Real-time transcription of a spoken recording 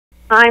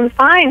I'm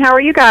fine. How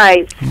are you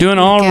guys? Doing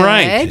all Good.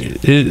 right.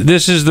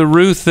 This is the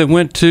Ruth that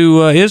went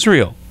to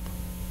Israel.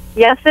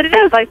 Yes, it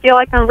is. I feel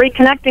like I'm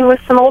reconnecting with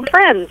some old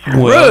friends.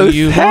 Well, Ruth,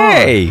 you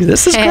hey,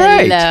 this is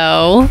great.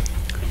 Hello.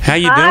 How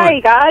you Hi,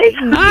 doing? guys.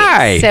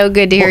 Hi. So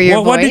good to hear your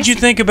voice. What did you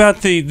think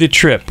about the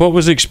trip? What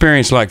was the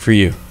experience like for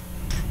you?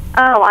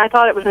 Oh, I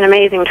thought it was an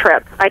amazing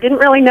trip. I didn't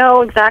really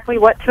know exactly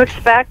what to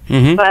expect,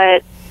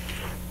 but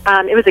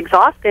it was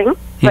exhausting,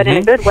 but in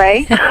a good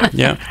way.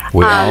 Yeah.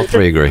 We all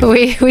three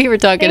agree. We were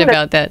talking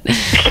about that.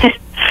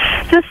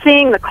 Just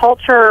seeing the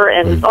culture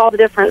and all the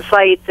different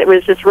sites, it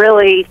was just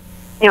really,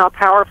 a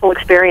powerful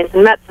experience,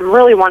 and met some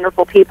really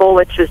wonderful people,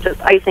 which was just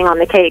icing on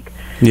the cake,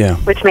 Yeah.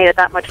 which made it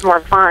that much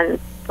more fun.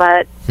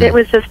 But it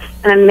was just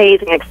an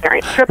amazing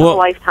experience, trip of a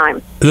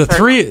lifetime. The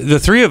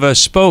three of us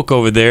spoke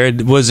over there.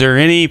 Was there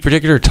any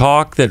particular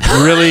talk that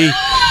really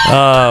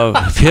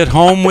hit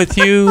home with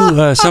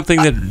you?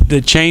 Something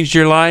that changed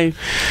your life?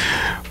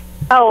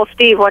 Oh, well,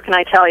 Steve, what can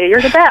I tell you?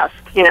 You're the best,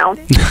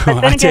 But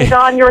then again,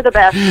 John, you're the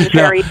best. And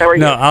Sherry, so are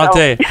you. I'll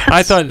tell you.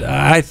 I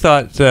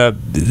thought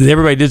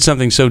everybody did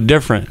something so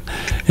different,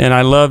 and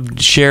I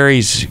loved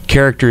Sherry's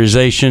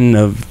characterization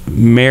of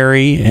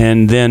Mary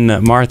and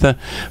then Martha.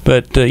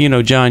 But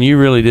John, you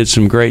really did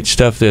some great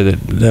stuff there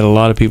that a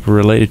lot of people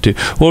related to.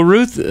 Well,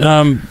 Ruth,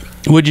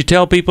 would you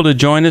tell people to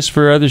join us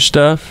for other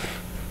stuff?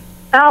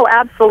 Oh,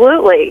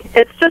 absolutely.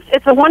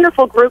 It's a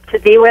wonderful group to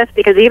be with,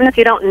 because even if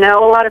you don't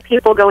know a lot of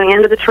people going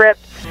into the trip,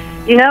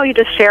 you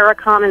just share a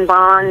common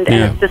bond,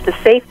 and it's just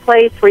a safe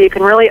place where you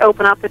can really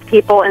open up with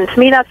people, and to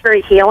me that's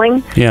very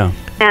healing. Yeah.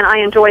 And I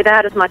enjoy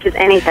that as much as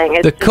anything.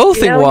 It's The cool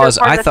thing was,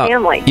 you're part I of the thought,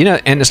 family.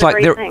 and it's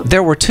like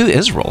there were two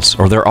Israels,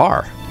 or there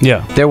are.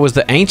 Yeah. There was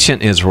the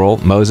ancient Israel,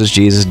 Moses,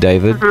 Jesus,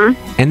 David,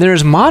 and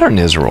there's modern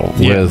Israel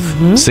with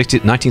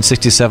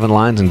 1967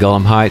 lines in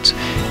Golem Heights.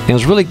 And it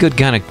was really good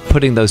kind of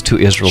putting those two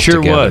Israels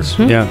Sure together. was.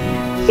 Yeah.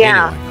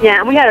 Yeah,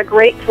 and we had a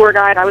great tour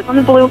guide. I was on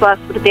the Blue Bus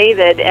with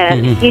David,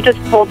 and he just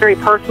told very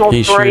personal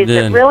stories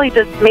that really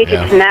just made you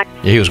connect.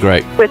 Yeah, he was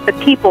great. With the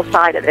people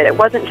side of it. It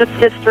wasn't just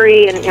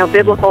history and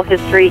biblical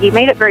history. He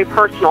made it very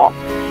personal,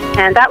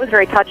 and that was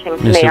very touching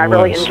to me. I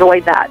really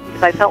enjoyed that,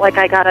 because I felt like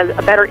I got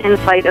a better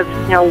insight of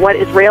what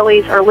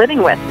Israelis are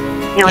living with,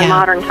 in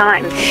modern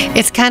times.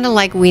 It's kind of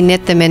like we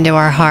knit them into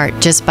our heart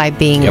just by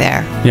being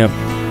there. Yep.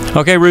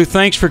 Okay, Ruth,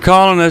 thanks for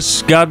calling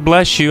us. God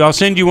bless you. I'll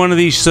send you one of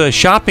these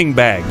shopping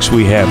bags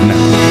we have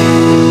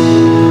now.